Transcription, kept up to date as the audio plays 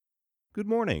Good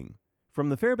morning. From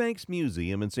the Fairbanks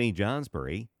Museum in St.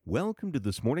 Johnsbury, welcome to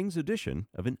this morning's edition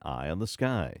of An Eye on the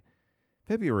Sky.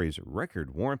 February's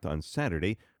record warmth on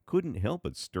Saturday couldn't help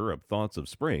but stir up thoughts of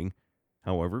spring.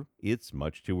 However, it's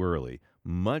much too early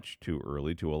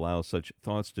to allow such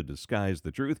thoughts to disguise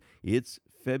the truth. It's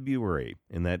February,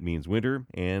 and that means winter,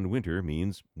 and winter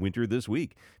means winter this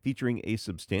week, featuring a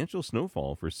substantial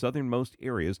snowfall for southernmost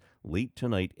areas late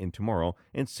tonight and tomorrow,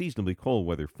 and seasonably cold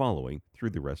weather following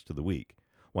through the rest of the week.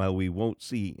 While we won't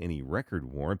see any record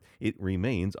warmth, it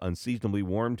remains unseasonably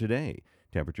warm today.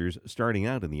 Temperatures starting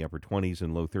out in the upper 20s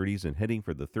and low 30s and heading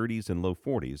for the 30s and low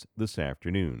 40s this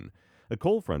afternoon. A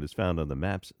cold front is found on the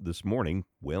maps this morning,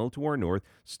 well to our north,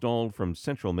 stalled from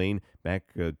central Maine back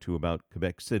to about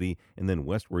Quebec City and then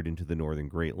westward into the northern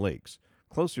Great Lakes.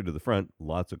 Closer to the front,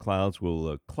 lots of clouds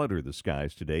will clutter the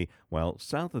skies today, while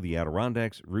south of the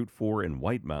Adirondacks, Route 4, and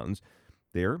White Mountains,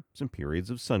 there some periods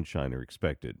of sunshine are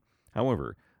expected.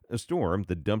 However, a storm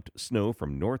that dumped snow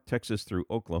from North Texas through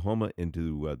Oklahoma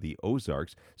into the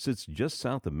Ozarks sits just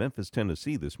south of Memphis,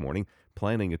 Tennessee this morning,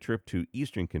 planning a trip to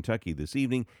eastern Kentucky this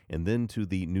evening and then to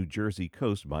the New Jersey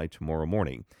coast by tomorrow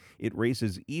morning. It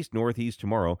races east-northeast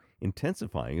tomorrow,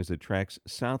 intensifying as it tracks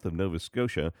south of Nova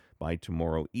Scotia by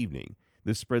tomorrow evening.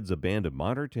 This spreads a band of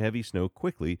moderate to heavy snow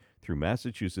quickly through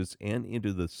Massachusetts and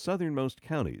into the southernmost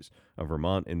counties of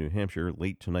Vermont and New Hampshire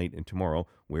late tonight and tomorrow,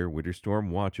 where winter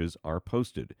storm watches are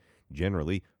posted.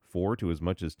 Generally, 4 to as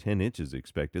much as 10 inches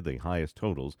expected, the highest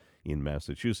totals in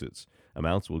Massachusetts.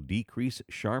 Amounts will decrease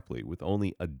sharply with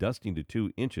only a dusting to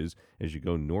 2 inches as you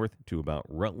go north to about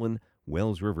Rutland,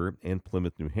 Wells River, and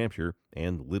Plymouth, New Hampshire,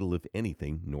 and little, if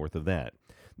anything, north of that.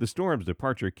 The storm's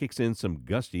departure kicks in some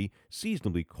gusty,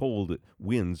 seasonably cold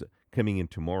winds coming in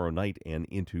tomorrow night and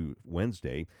into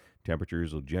Wednesday.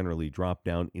 Temperatures will generally drop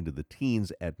down into the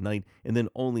teens at night and then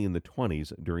only in the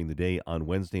 20s during the day on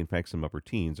Wednesday. In fact, some upper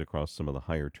teens across some of the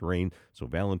higher terrain. So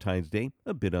Valentine's Day,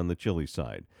 a bit on the chilly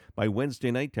side. By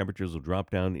Wednesday night, temperatures will drop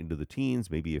down into the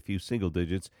teens, maybe a few single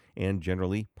digits, and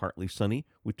generally partly sunny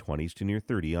with 20s to near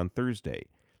 30 on Thursday.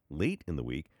 Late in the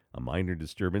week, a minor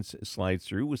disturbance slides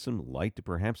through with some light to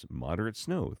perhaps moderate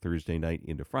snow Thursday night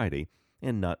into Friday,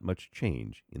 and not much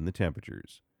change in the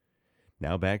temperatures.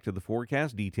 Now back to the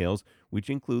forecast details, which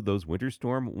include those winter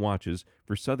storm watches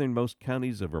for southernmost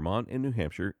counties of Vermont and New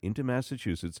Hampshire into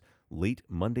Massachusetts late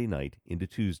Monday night into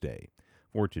Tuesday.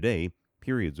 For today,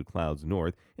 periods of clouds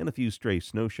north and a few stray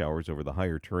snow showers over the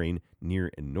higher terrain near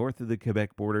and north of the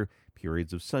Quebec border,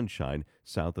 periods of sunshine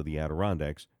south of the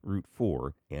Adirondacks, Route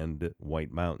 4, and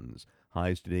White Mountains.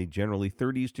 Highs today generally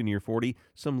 30s to near 40,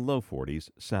 some low 40s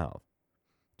south.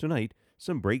 Tonight,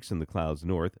 some breaks in the clouds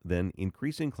north, then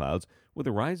increasing clouds with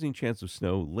a rising chance of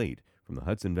snow late from the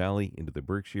Hudson Valley into the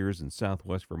Berkshires and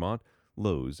southwest Vermont,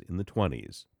 lows in the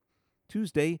 20s.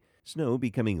 Tuesday, snow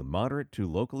becoming moderate to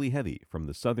locally heavy from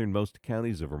the southernmost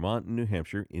counties of Vermont and New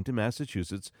Hampshire into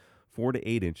Massachusetts, 4 to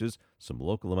 8 inches, some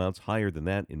local amounts higher than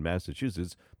that in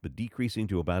Massachusetts, but decreasing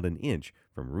to about an inch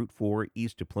from Route 4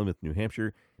 east to Plymouth, New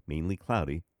Hampshire, mainly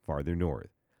cloudy farther north.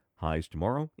 Highs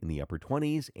tomorrow in the upper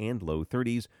 20s and low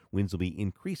 30s. Winds will be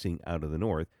increasing out of the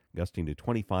north, gusting to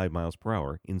 25 miles per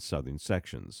hour in southern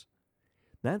sections.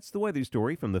 That's the weather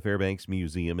story from the Fairbanks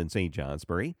Museum in St.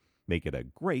 Johnsbury. Make it a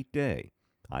great day.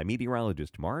 I'm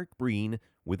meteorologist Mark Breen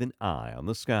with an eye on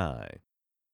the sky.